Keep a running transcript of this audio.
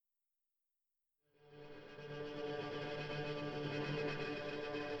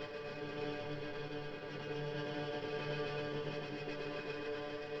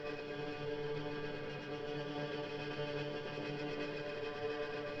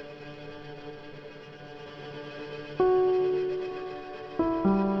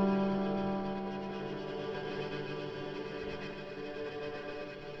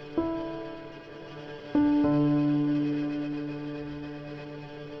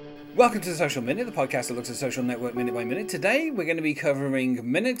Welcome to the Social Minute, the podcast that looks at social network minute by minute. Today we're going to be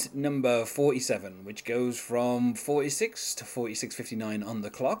covering minute number 47, which goes from 46 to 46:59 on the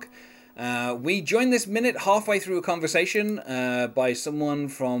clock. We joined this minute halfway through a conversation by someone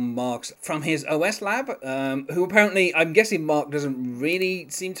from his OS lab, who apparently, I'm guessing Mark doesn't really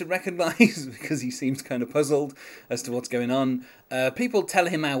seem to recognize because he seems kind of puzzled as to what's going on. People tell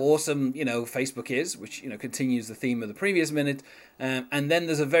him how awesome, Facebook is, which, continues the theme of the previous minute. And then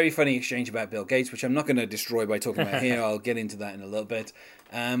there's a very funny exchange about Bill Gates, which I'm not going to destroy by talking about here. I'll get into that in a little bit.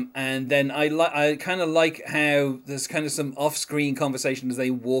 And then I kind of like how there's kind of some off-screen conversation as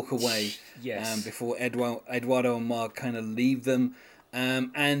they walk away. Yes. Before Eduardo and Mark kind of leave them.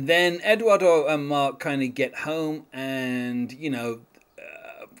 And then Eduardo and Mark kind of get home and,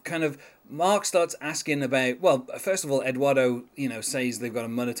 kind of Mark starts asking about, well, first of all, Eduardo, says they've got to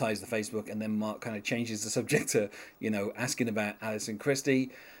monetize the Facebook, and then Mark kind of changes the subject to, asking about Alice and Christie.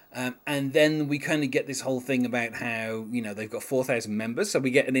 And then we kind of get this whole thing about how, they've got 4,000 members. So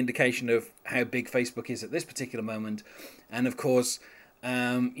we get an indication of how big Facebook is at this particular moment. And of course,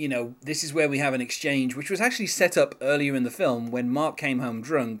 this is where we have an exchange, which was actually set up earlier in the film when Mark came home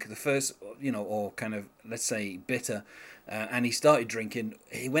drunk, the first, or kind of, let's say, bitter. And he started drinking.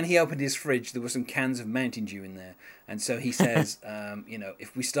 When he opened his fridge, there were some cans of Mountain Dew in there. And so he says,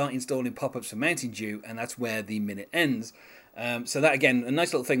 if we start installing pop-ups for Mountain Dew, and that's where the minute ends. So that, again, a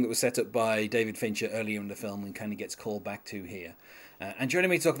nice little thing that was set up by David Fincher earlier in the film and kind of gets called back to here. And joining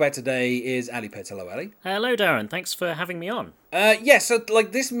me to talk about today is Ali Pitts. Hello, Ali. Hello, Darren. Thanks for having me on. So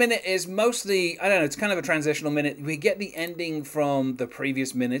this minute is mostly, I don't know, it's kind of a transitional minute. We get the ending from the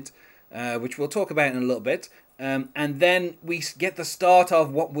previous minute, which we'll talk about in a little bit. And then we get the start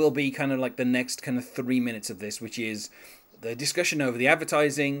of what will be kind of like the next kind of 3 minutes of this, which is the discussion over the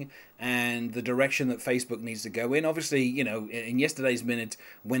advertising and the direction that Facebook needs to go in. Obviously, in yesterday's minute,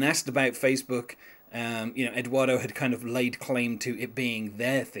 when asked about Facebook, Eduardo had kind of laid claim to it being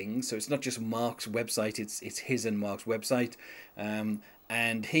their thing. So it's not just Mark's website, it's his and Mark's website.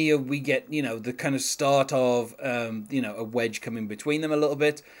 And here we get, the kind of start of, a wedge coming between them a little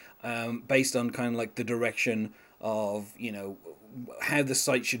bit. Based on kind of like the direction of, how the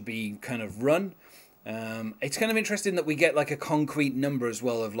site should be kind of run. It's kind of interesting that we get like a concrete number as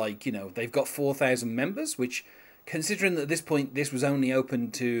well of like, they've got 4,000 members, which, considering that at this point this was only open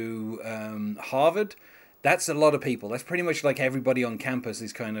to Harvard, that's a lot of people. That's pretty much like everybody on campus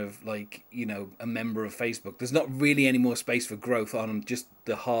is kind of like, a member of Facebook. There's not really any more space for growth on just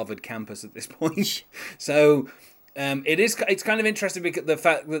the Harvard campus at this point. So... it's kind of interesting because the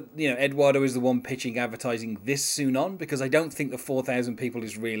fact that Eduardo is the one pitching advertising this soon on, because I don't think the 4,000 people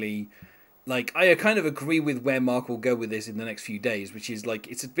is really like, I kind of agree with where Mark will go with this in the next few days, which is like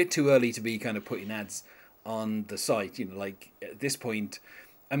it's a bit too early to be kind of putting ads on the site. Like at this point,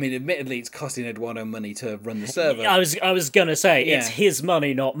 I mean, admittedly, it's costing Eduardo money to run the server. I was gonna say it's his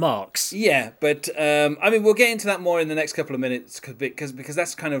money, not Mark's. Yeah, but we'll get into that more in the next couple of minutes because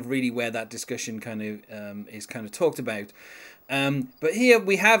that's kind of really where that discussion kind of is kind of talked about. But here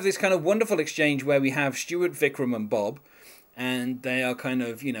we have this kind of wonderful exchange where we have Stuart, Vikram, and Bob, and they are kind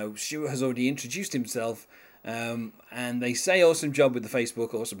of Stuart has already introduced himself. And they say awesome job with the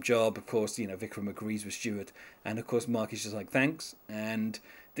Facebook, awesome job. Of course, Vikram agrees with Stuart, and of course Mark is just like thanks. And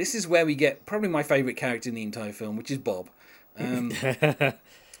this is where we get probably my favourite character in the entire film, which is Bob,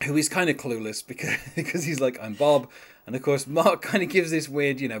 who is kind of clueless because he's like, I'm Bob, and of course Mark kind of gives this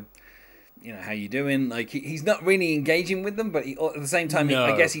weird, how you doing? Like he's not really engaging with them, but at the same time,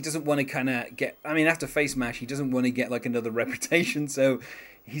 I guess he doesn't want to kind of get. I mean, after Face Mash, he doesn't want to get like another reputation, so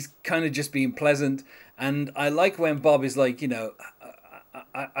he's kind of just being pleasant. And I like when Bob is like,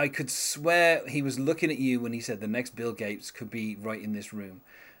 I could swear he was looking at you when he said the next Bill Gates could be right in this room.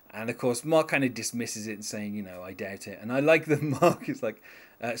 And of course, Mark kind of dismisses it and saying, I doubt it. And I like that Mark is like,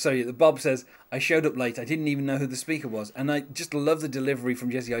 Bob says, I showed up late. I didn't even know who the speaker was. And I just love the delivery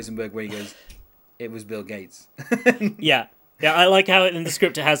from Jesse Eisenberg where he goes, it was Bill Gates. Yeah, I like how in the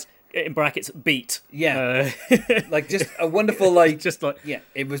script it has, in brackets, beat. Yeah. Like just a wonderful,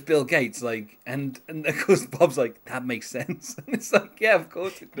 it was Bill Gates. Like, and of course Bob's like, that makes sense. And it's like, yeah, of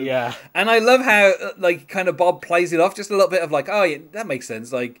course it does. Yeah. And I love how, kind of Bob plays it off just a little bit of like, oh, yeah, that makes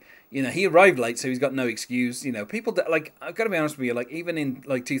sense. Like, he arrived late, so he's got no excuse. People that, like, I've got to be honest with you, like, even in,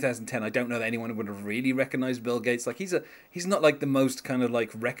 2010, I don't know that anyone would have really recognized Bill Gates. Like, he's not, like, the most kind of,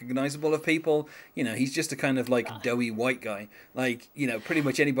 like, recognizable of people. He's just a kind of, like, doughy white guy. Like, pretty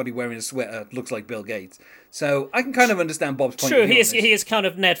much anybody wearing a sweater looks like Bill Gates. So I can kind of understand Bob's point True, of view. he is kind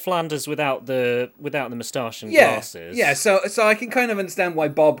of Ned Flanders without the moustache and glasses. Yeah, so I can kind of understand why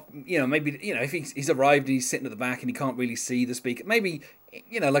Bob, maybe, if he's arrived and he's sitting at the back and he can't really see the speaker, maybe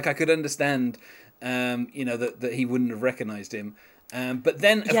like I could understand, that he wouldn't have recognized him. But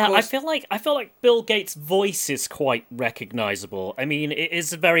then, of Yeah, course, I feel like Bill Gates' voice is quite recognizable. I mean, it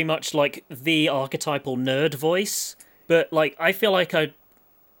is very much like the archetypal nerd voice, but like I feel like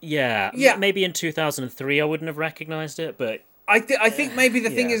yeah, maybe in 2003 I wouldn't have recognized it, but I think maybe the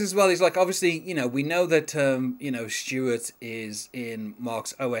thing yeah. is as well is like obviously we know that Stuart is in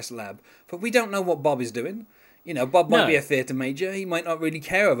Mark's OS lab, but we don't know what Bob is doing. Bob might be No. a theatre major. He might not really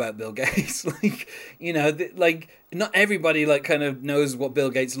care about Bill Gates. Like like not everybody like kind of knows what Bill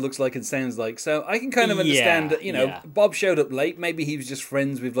Gates looks like and sounds like. So I can kind of understand Yeah, that yeah. Bob showed up late. Maybe he was just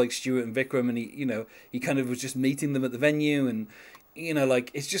friends with like Stuart and Vikram, and he kind of was just meeting them at the venue, and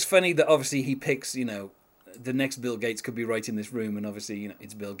like it's just funny that obviously he picks the next Bill Gates could be right in this room, and obviously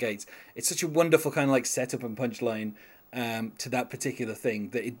it's Bill Gates. It's such a wonderful kind of like setup and punchline to that particular thing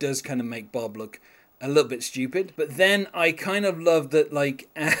that it does kind of make Bob look a little bit stupid. But then I kind of love that like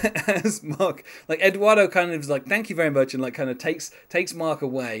as Mark, like Eduardo kind of is like thank you very much, and like kind of takes Mark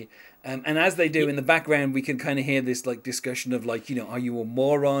away. And as they do in the background, we can kind of hear this like discussion of like, are you a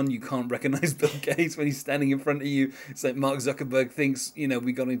moron? You can't recognize Bill Gates when he's standing in front of you. It's like Mark Zuckerberg thinks,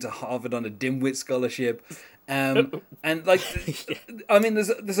 we got into Harvard on a dimwit scholarship. And like, I mean,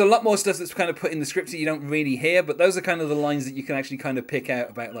 there's a lot more stuff that's kind of put in the script that you don't really hear, but those are kind of the lines that you can actually kind of pick out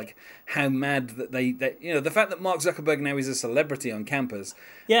about like how mad that the fact that Mark Zuckerberg now is a celebrity on campus,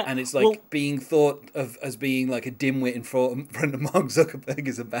 Yeah, and it's like being thought of as being like a dimwit in front of Mark Zuckerberg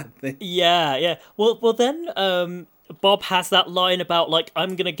is a bad thing. yeah, yeah. Well, then Bob has that line about like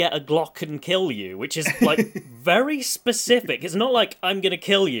I'm gonna get a Glock and kill you, which is like very specific. It's not like I'm gonna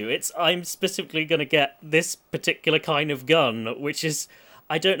kill you. It's I'm specifically gonna get this particular kind of gun, which is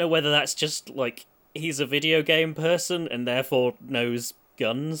I don't know whether that's just like he's a video game person and therefore knows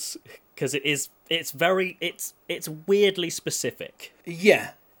guns because it's weirdly specific.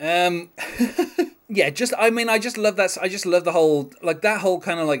 Yeah. Yeah, I just love that. I just love the whole like that whole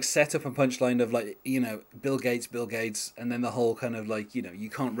kind of like setup and punchline of like Bill Gates, and then the whole kind of like you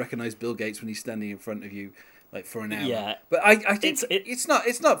can't recognize Bill Gates when he's standing in front of you like for an hour. Yeah, But I think it's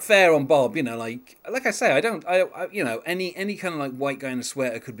not fair on Bob. Like I say, any kind of like white guy in a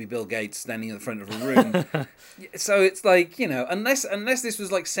sweater could be Bill Gates standing in the front of a room. So it's like unless this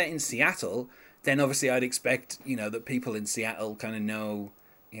was like set in Seattle, then obviously I'd expect that people in Seattle kind of know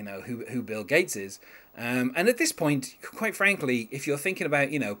who Bill Gates is. And at this point, quite frankly, if you're thinking about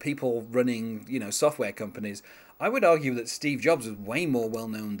people running software companies, I would argue that Steve Jobs was way more well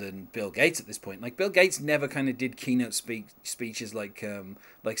known than Bill Gates at this point. Like Bill Gates never kind of did keynote speeches like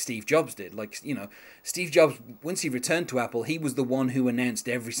Steve Jobs did. Like Steve Jobs, once he returned to Apple, he was the one who announced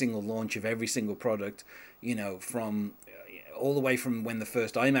every single launch of every single product. From all the way from when the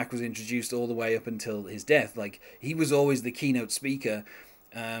first iMac was introduced all the way up until his death. Like he was always the keynote speaker.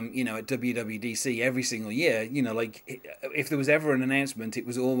 At WWDC every single year, like if there was ever an announcement, it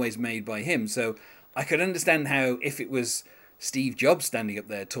was always made by him. So I could understand how if it was Steve Jobs standing up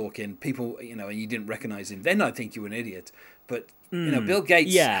there talking, people, and you didn't recognize him, then I'd think you were an idiot. But, Bill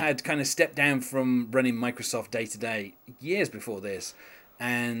Gates had kind of stepped down from running Microsoft day to day years before this.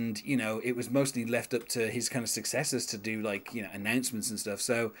 And, it was mostly left up to his kind of successors to do like, announcements and stuff.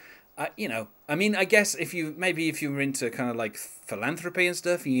 So, I guess if you were into kind of like philanthropy and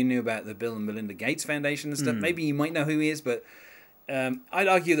stuff, and you knew about the Bill and Melinda Gates Foundation and stuff, maybe you might know who he is. But I'd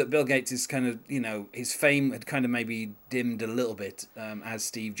argue that Bill Gates is kind of, his fame had kind of maybe dimmed a little bit as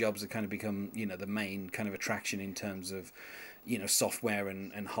Steve Jobs had kind of become, the main kind of attraction in terms of, software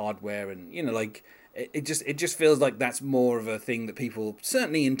and hardware and like it just feels like that's more of a thing that people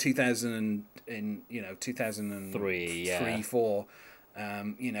certainly in 2003, 4.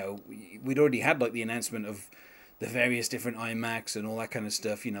 We'd already had like the announcement of the various different iMacs and all that kind of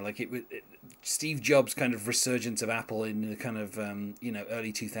stuff. Like Steve Jobs' kind of resurgence of Apple in the kind of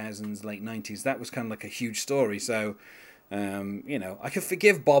early 2000s, late 90s. That was kind of like a huge story. So I could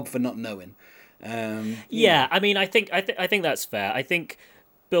forgive Bob for not knowing. Yeah, I mean, I think that's fair. I think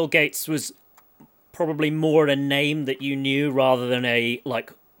Bill Gates was probably more a name that you knew rather than a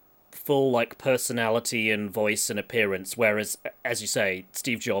like full like personality and voice and appearance, whereas as you say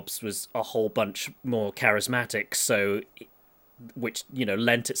Steve Jobs was a whole bunch more charismatic, so which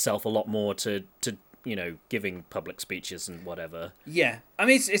lent itself a lot more to giving public speeches and whatever. Yeah, I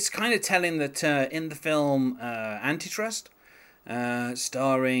mean it's kind of telling that in the film Antitrust,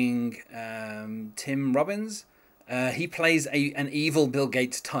 starring Tim Robbins, he plays an evil Bill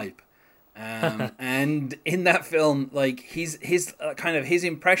Gates type. And in that film, like his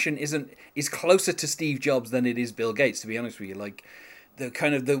impression is closer to Steve Jobs than it is Bill Gates. To be honest with you, like the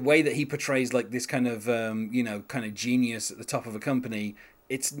kind of the way that he portrays like this kind of kind of genius at the top of a company.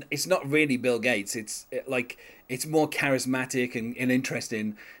 It's not really Bill Gates. It's more charismatic and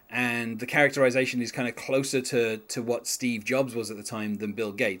interesting, and the characterization is kind of closer to what Steve Jobs was at the time than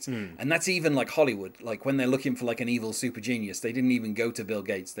Bill Gates. And that's even like Hollywood. Like when they're looking for like an evil super genius, they didn't even go to Bill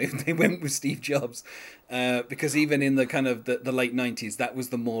Gates. They went with Steve Jobs, because even in the kind of the late 90s, that was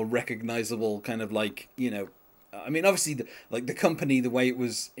the more recognizable kind of like, I mean, obviously, the company, the way it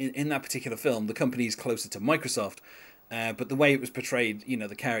was in that particular film, the company is closer to Microsoft. But the way it was portrayed,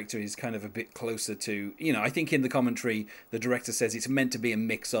 the character is kind of a bit closer to, I think in the commentary, the director says it's meant to be a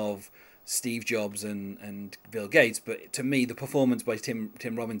mix of Steve Jobs and Bill Gates. But to me, the performance by Tim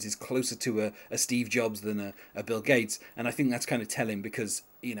Robbins is closer to a Steve Jobs than a Bill Gates. And I think that's kind of telling because,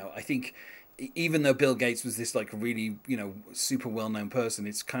 I think even though Bill Gates was this like really, super well-known person,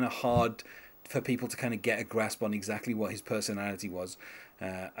 it's kind of hard for people to kind of get a grasp on exactly what his personality was.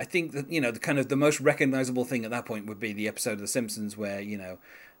 I think that, the most recognizable thing at that point would be the episode of The Simpsons where,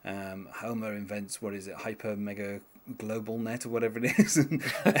 Homer invents, what is it, hyper mega global net or whatever it is,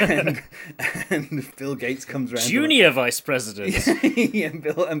 and Bill Gates comes around. Junior vice president. Yeah, and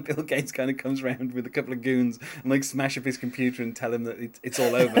Bill Gates kind of comes around with a couple of goons and like smash up his computer and tell him that it's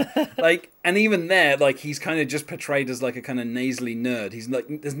all over. And even there, like he's kind of just portrayed as like a kind of nasally nerd. He's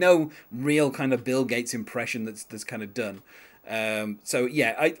like, there's no real kind of Bill Gates impression that's kind of done. So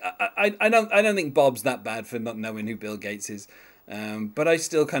yeah, I don't think Bob's that bad for not knowing who Bill Gates is. But I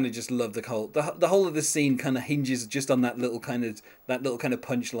still kind of just love the whole of the scene kind of hinges just on that little kind of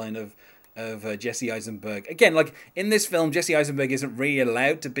punchline of Jesse Eisenberg. Again, like in this film, Jesse Eisenberg isn't really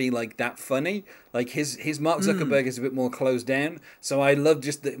allowed to be like that funny. Like his Mark Zuckerberg is a bit more closed down. So I love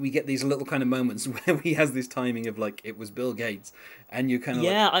just that we get these little kind of moments where he has this timing of like it was Bill Gates, and you kind of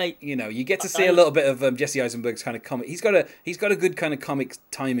you get to see a little bit of Jesse Eisenberg's kind of comic. He's got a good kind of comic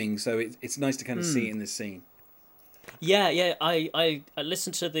timing, so it's nice to kind of see it in this scene. Yeah. I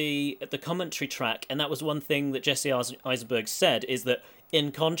listened to the commentary track, and that was one thing that Jesse Eisenberg said, is that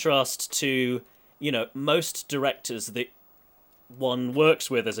in contrast to, most directors that one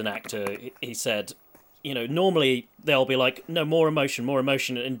works with as an actor, he said, normally they'll be like, no, more emotion,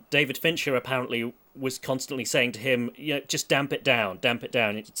 and David Fincher apparently was constantly saying to him, just damp it down.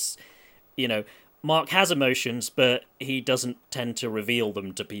 It's, Mark has emotions, but he doesn't tend to reveal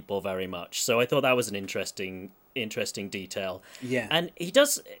them to people very much. So I thought that was an interesting detail. Yeah. And he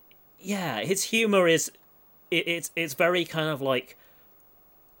does, his humor is, it's very kind of like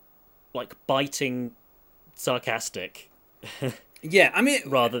biting, sarcastic. Yeah, I mean,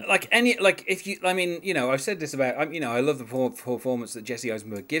 rather if you, I mean, I've said this about, I love the performance that Jesse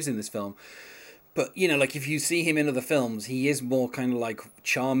Eisenberg gives in this film. But, if you see him in other films, he is more kind of like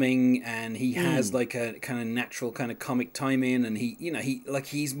charming, and he has like a kind of natural kind of comic timing, and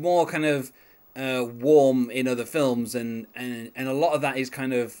he's more kind of warm in other films, and a lot of that is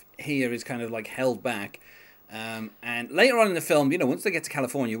kind of like held back. And later on in the film, once they get to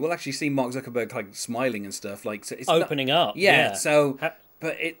California, we'll actually see Mark Zuckerberg like smiling and stuff, like so it's opening up. Yeah. So,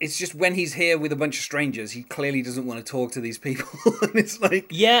 but it's just when he's here with a bunch of strangers, he clearly doesn't want to talk to these people, and it's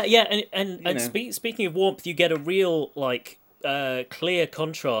like and speaking of warmth, you get a real like clear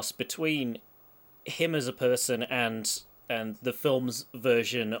contrast between him as a person and the film's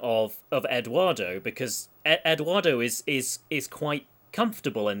version of Eduardo, because Eduardo is quite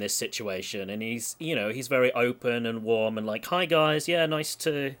comfortable in this situation, and he's very open and warm and like, hi guys, yeah, nice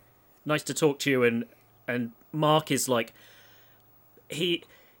to talk to you, and Mark is like,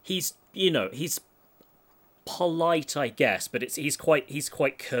 he's polite, I guess, but he's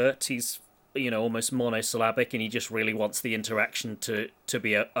quite curt, he's almost monosyllabic, and he just really wants the interaction to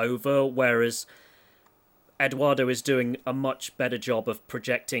be over, whereas Eduardo is doing a much better job of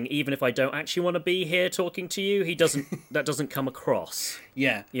projecting, even if I don't actually want to be here talking to you, that doesn't come across.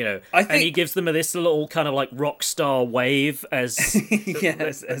 Yeah. I think, and he gives them this little kind of like rock star wave as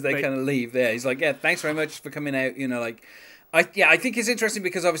as they kind of leave there. He's like, yeah, thanks very much for coming out, I think it's interesting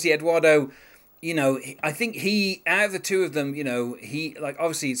because obviously Eduardo, I think he, out of the two of them, he, like,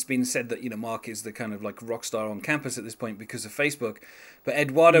 obviously it's been said that, Mark is the kind of like rock star on campus at this point because of Facebook, but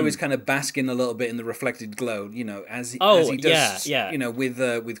Eduardo is kind of basking a little bit in the reflected glow, as he does,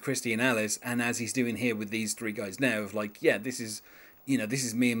 with Christy and Alice, and as he's doing here with these three guys now, of like, yeah, this is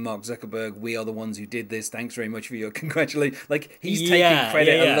me and Mark Zuckerberg. We are the ones who did this. Thanks very much for your congratulations. Like, he's taking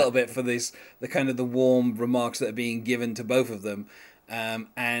credit a little bit for this, the kind of the warm remarks that are being given to both of them.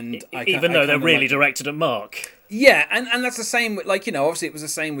 And even though they're really directed at Mark. Yeah, and that's the same with, like, obviously it was the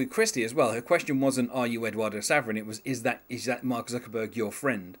same with Christy as well. Her question wasn't, are you Eduardo Saverin? It was, is that Mark Zuckerberg your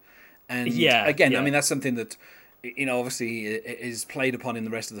friend? And again, I mean, that's something that obviously it is played upon in the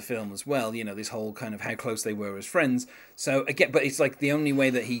rest of the film as well. This whole kind of how close they were as friends. So again, but it's like the only way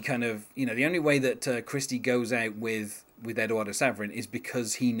that he kind of, the only way that Christie goes out with Eduardo Saverin is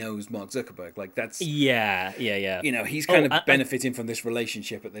because he knows Mark Zuckerberg. Like that's yeah. He's kind of benefiting from this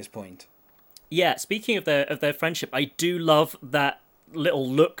relationship at this point. Yeah, speaking of their friendship, I do love that little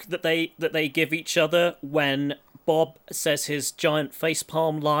look that they give each other when Bob says his giant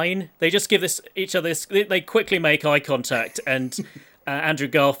facepalm line. They just give each other this. They quickly make eye contact, and Andrew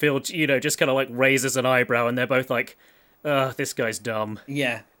Garfield, just kind of like raises an eyebrow, and they're both like, "This guy's dumb."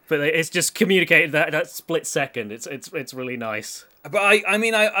 Yeah, but it's just communicated that split second. It's really nice. But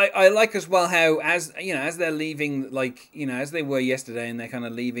I like as well how as they're leaving, like as they were yesterday, and they're kind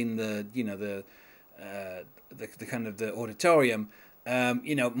of leaving the kind of the auditorium.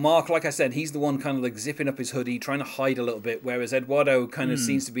 Mark, like I said, he's the one kind of like zipping up his hoodie, trying to hide a little bit, whereas Eduardo kind of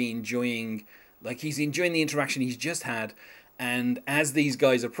seems to be enjoying the interaction he's just had. And as these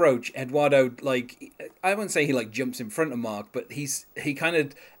guys approach, Eduardo, like, I wouldn't say he like jumps in front of Mark, but he kind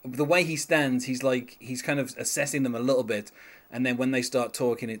of, the way he stands, he's kind of assessing them a little bit. And then when they start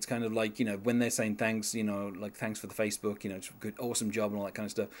talking, it's kind of like, when they're saying thanks, like thanks for the Facebook, it's a good, awesome job and all that kind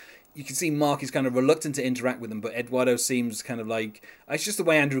of stuff. You can see Mark is kind of reluctant to interact with them, but Eduardo seems kind of like, it's just the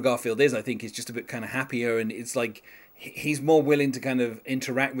way Andrew Garfield is, I think. He's just a bit kind of happier, and it's like he's more willing to kind of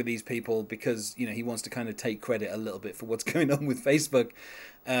interact with these people because, he wants to kind of take credit a little bit for what's going on with Facebook.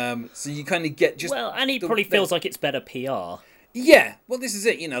 So you kind of get just... Well, and he probably feels like it's better PR. Yeah, well, this is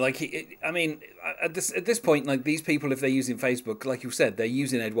it. At this point, like these people, if they're using Facebook, like you said, they're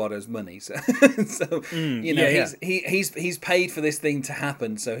using Eduardo's money. So, he's paid for this thing to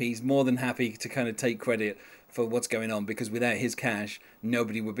happen. So he's more than happy to kind of take credit for what's going on, because without his cash,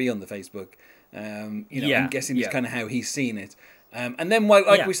 nobody would be on the Facebook. I'm guessing it's kind of how he's seen it. And then,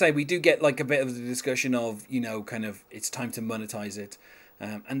 we say, we do get like a bit of the discussion of kind of it's time to monetize it.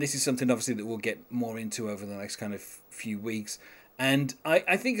 And this is something, obviously, that we'll get more into over the next kind of few weeks. And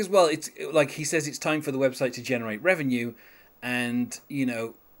I think as well, it's like he says, it's time for the website to generate revenue. And,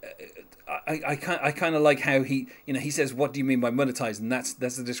 I kind of like how he says, what do you mean by monetize? And that's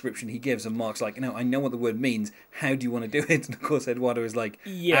the description he gives. And Mark's like, no, I know what the word means. How do you want to do it? And of course, Eduardo is like,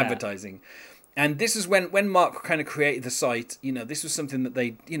 advertising. And this is when Mark kind of created the site. This was something that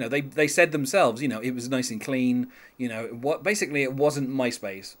they said themselves. It was nice and clean. Basically it wasn't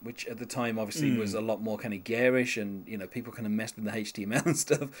MySpace, which at the time obviously was a lot more kind of garish, and people kind of messed with the HTML and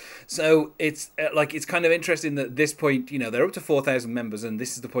stuff. So it's it's kind of interesting that at this point they're up to 4,000 members, and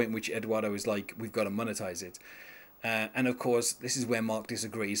this is the point in which Eduardo is like, we've got to monetize it. And of course, this is where Mark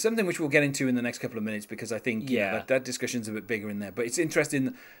disagrees. Something which we'll get into in the next couple of minutes, because I think that discussion's a bit bigger in there. But it's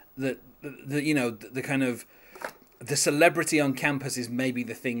interesting that the kind of the celebrity on campus is maybe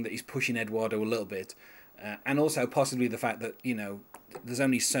the thing that is pushing Eduardo a little bit, and also possibly the fact that there's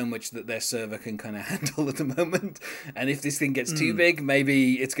only so much that their server can kind of handle at the moment, and if this thing gets too big,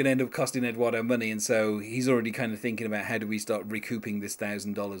 maybe it's going to end up costing Eduardo money, and so he's already kind of thinking about, how do we start recouping this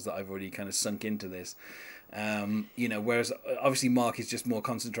 $1,000 that I've already kind of sunk into this. Whereas obviously Mark is just more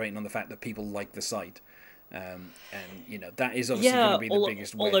concentrating on the fact that people like the site. And that is obviously going to be the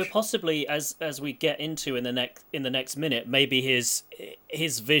biggest wedge. Although possibly, as we get into in the next minute, maybe his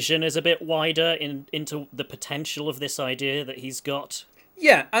vision is a bit wider into the potential of this idea that he's got.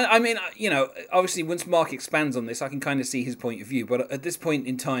 Yeah, I mean, obviously once Mark expands on this, I can kind of see his point of view. But at this point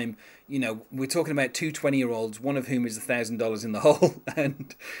in time, we're talking about two 20-year-olds, one of whom is $1,000 in the hole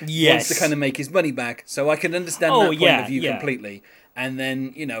and wants to kind of make his money back. So I can understand that point of view completely. And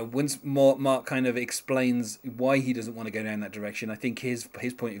then, once Mark kind of explains why he doesn't want to go down that direction, I think his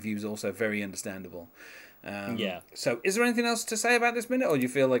point of view is also very understandable. So, is there anything else to say about this minute, or do you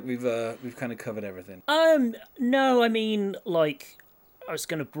feel like we've kind of covered everything? No, I mean, like, I was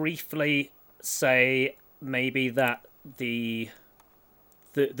going to briefly say maybe that the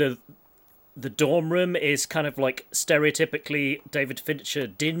dorm room is kind of like stereotypically David Fincher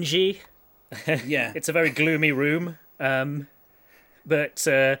dingy. Yeah, it's a very gloomy room. But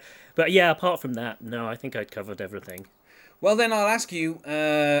yeah, apart from that, no, I think I'd covered everything. Well, then I'll ask you,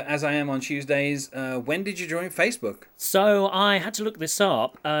 as I am on Tuesdays, when did you join Facebook? So I had to look this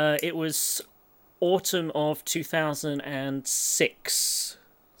up. It was autumn of 2006.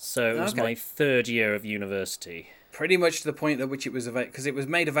 So it was my third year of university. Pretty much the point at which it was available, because it was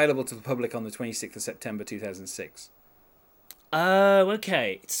made available to the public on the 26th of September 2006. Oh,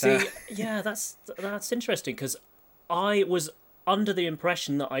 okay. See, yeah, that's interesting, because I was under the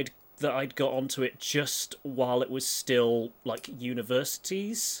impression that I'd got onto it just while it was still like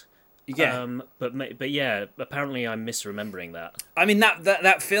universities. Yeah. But yeah, apparently I'm misremembering that. I mean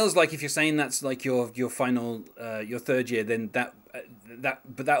that feels like, if you're saying that's like your final your third year, then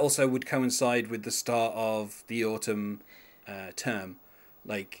that also would coincide with the start of the autumn term,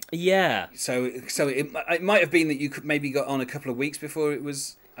 like Yeah. so it might have been that you could maybe got on a couple of weeks before it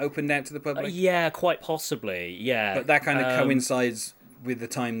was opened out to the public, Yeah, quite possibly. Yeah. but that kind of coincides with the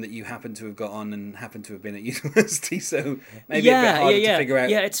time that you happen to have got on and happen to have been at university, so maybe a bit Yeah, yeah, harder to yeah. figure out.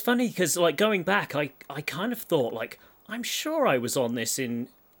 Yeah, it's funny because like going back, I kind of thought like I'm sure I was on this in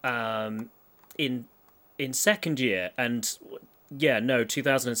in second year, and yeah, no,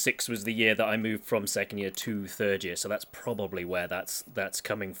 2006 was the year that I moved from second year to third year, so that's probably where that's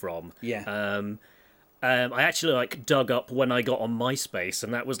coming from. Yeah. I actually like dug up when I got on MySpace,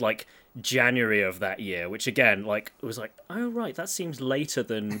 and that was like January of that year, which again, like, was like, oh right, that seems later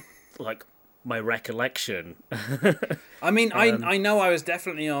than like my recollection. I mean, I know I was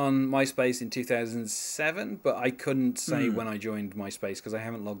definitely on MySpace in 2007, but I couldn't say when I joined MySpace because I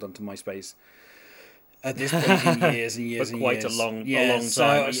haven't logged onto MySpace at this point in years and years For and quite years. a long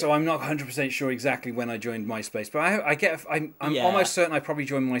time. So I'm not 100% sure exactly when I joined MySpace, but I'm Yeah. almost certain I probably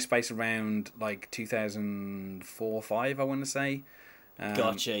joined MySpace around like 2004, 5, I want to say.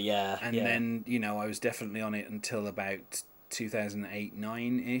 Gotcha. Yeah. And yeah. then, I was definitely on it until about 2008,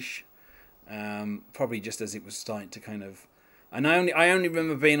 9-ish. Probably just as it was starting to kind of... And I only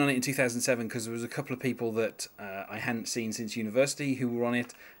remember being on it in 2007 because there was a couple of people that I hadn't seen since university who were on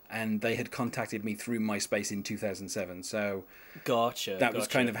it, and they had contacted me through MySpace in 2007. So Gotcha. that was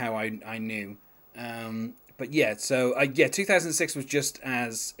kind of how I knew. But yeah, so 2006 was just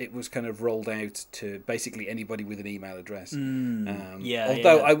as it was kind of rolled out to basically anybody with an email address.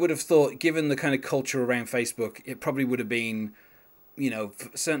 Although I would have thought, given the kind of culture around Facebook, it probably would have been,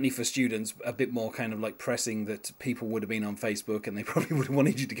 certainly for students, a bit more kind of like pressing that people would have been on Facebook, and they probably would have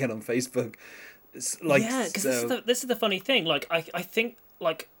wanted you to get on Facebook. Like, yeah, because this is the funny thing. Like, I think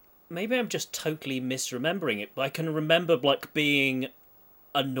like maybe I'm just totally misremembering it, but I can remember like being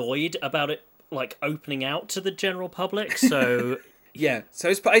annoyed about it like opening out to the general public. So yeah, so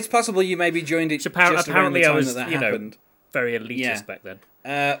it's possible you maybe joined it just around the apparently time I was that happened. Very elitist back then.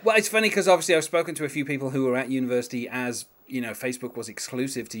 Well, it's funny because obviously I've spoken to a few people who were at university as Facebook was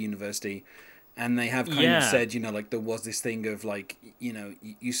exclusive to university, and they have kind of said like there was this thing of like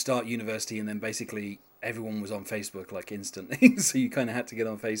you start university and then basically everyone was on Facebook like instantly, so you kind of had to get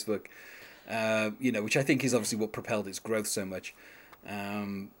on Facebook, which I think is obviously what propelled its growth so much.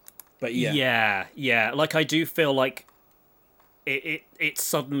 But yeah. Like I do feel like it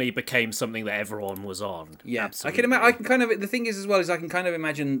suddenly became something that everyone was on. Yeah, absolutely. I can kind of, the thing is as well is I can kind of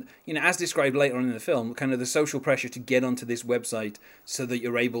imagine, as described later on in the film, kind of the social pressure to get onto this website so that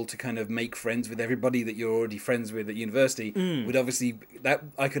you're able to kind of make friends with everybody that you're already friends with at university would obviously, that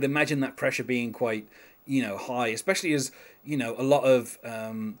I could imagine that pressure being quite high, especially as a lot of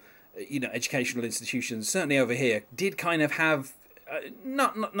educational institutions, certainly over here, did kind of have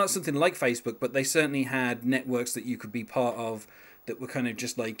not something like Facebook, but they certainly had networks that you could be part of that were kind of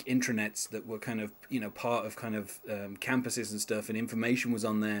just like intranets that were kind of part of kind of campuses and stuff, and information was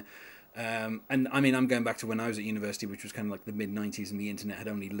on there. And I mean, I'm going back to when I was at university, which was kind of like the mid-90s, and the internet had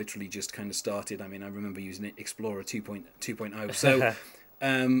only literally just kind of started. I mean, I remember using it, Explorer 2.0. So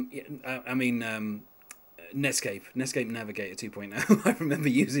I mean, Netscape Navigator 2.0 I remember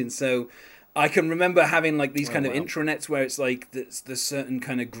using. So I can remember having like these kind of intranets where it's like there's certain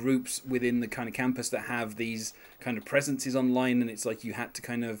kind of groups within the kind of campus that have these kind of presences online, and it's like you had to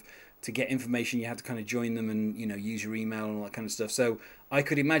kind of, to get information, you had to kind of join them and use your email and all that kind of stuff. So I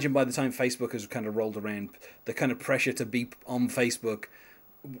could imagine by the time Facebook has kind of rolled around, the kind of pressure to be on Facebook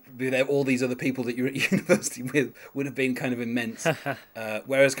without all these other people that you're at university with would have been kind of immense.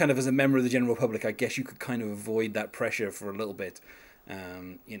 Whereas kind of as a member of the general public, I guess you could kind of avoid that pressure for a little bit.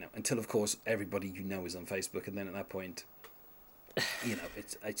 Until of course everybody is on Facebook, and then at that point,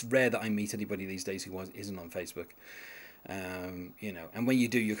 it's rare that I meet anybody these days who isn't on Facebook. And when you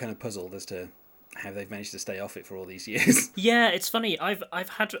do, you're kind of puzzled as to how they've managed to stay off it for all these years. Yeah, it's funny. I've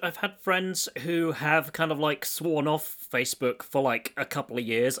had friends who have kind of like sworn off Facebook for like a couple of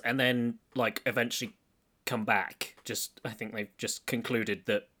years and then like eventually come back. I think they've just concluded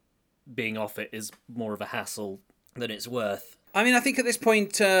that being off it is more of a hassle than it's worth. I mean, I think at this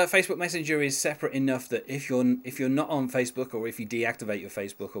point, Facebook Messenger is separate enough that if you're not on Facebook, or if you deactivate your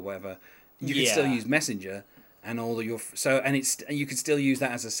Facebook or whatever, you can still use Messenger and all of your and you can still use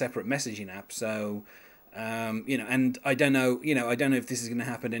that as a separate messaging app. So, and I don't know if this is going to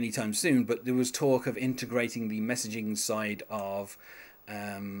happen anytime soon, but there was talk of integrating the messaging side of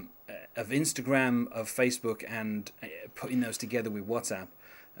Instagram, of Facebook, and putting those together with WhatsApp.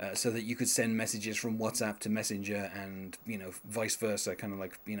 So that you could send messages from WhatsApp to Messenger, and vice versa, kind of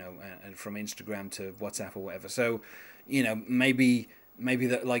like and from Instagram to WhatsApp or whatever. So, maybe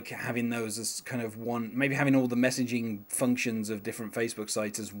that, like, having those as kind of one, maybe having all the messaging functions of different Facebook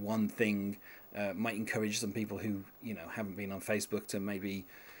sites as one thing might encourage some people who haven't been on Facebook to maybe,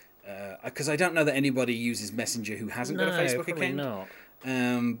 because I don't know that anybody uses Messenger who hasn't got a Facebook account. Not.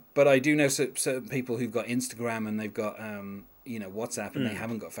 But I do know certain people who've got Instagram and they've got WhatsApp, and they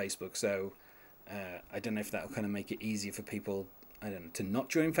haven't got Facebook. So I don't know if that'll kind of make it easier for people, I don't know, to not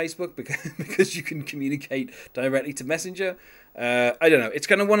join Facebook because you can communicate directly to Messenger. I don't know. It's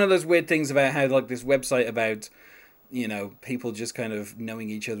kind of one of those weird things about how, like, this website about people just kind of knowing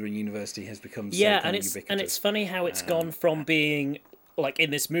each other in university has become so kind of ubiquitous. And it's funny how it's gone from being, like,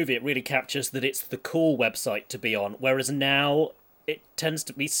 in this movie, it really captures that it's the cool website to be on, whereas now it tends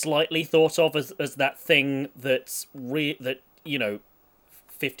to be slightly thought of as that thing that's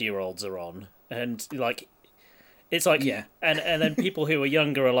 50-year-olds are on, and like. It's like, yeah. and then people who are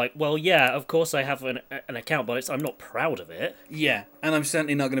younger are like, well, yeah, of course I have an account, but I'm not proud of it. Yeah, and I'm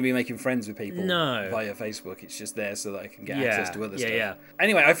certainly not going to be making friends with people via Facebook. It's just there so that I can get access to other stuff. Yeah.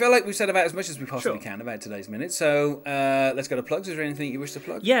 Anyway, I feel like we've said about as much as we possibly can about today's minute, so let's go to plugs. Is there anything you wish to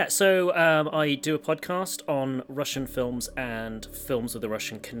plug? Yeah, so I do a podcast on Russian films and films with a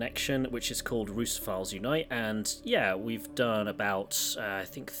Russian connection, which is called Russophiles Unite, and yeah, we've done about, I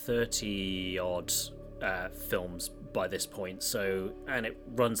think, 30-odd films by this point, and it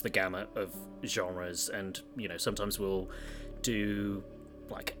runs the gamut of genres, and sometimes we'll do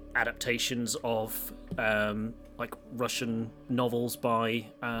like adaptations of like Russian novels by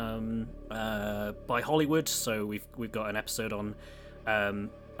Hollywood. So we've got an episode on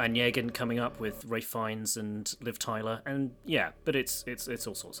Onegin coming up with Ralph Fiennes and Liv Tyler, and yeah, but it's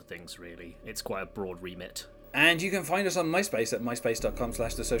all sorts of things really. It's quite a broad remit. And you can find us on MySpace at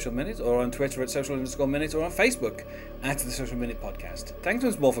myspace.com/thesocialminute, or on Twitter at social_minute, or on Facebook at The Social Minute Podcast. Thanks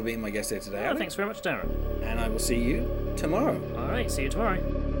once more for being my guest here today, Alan. Thanks very much, Darren. And I will see you tomorrow. All right, see you tomorrow.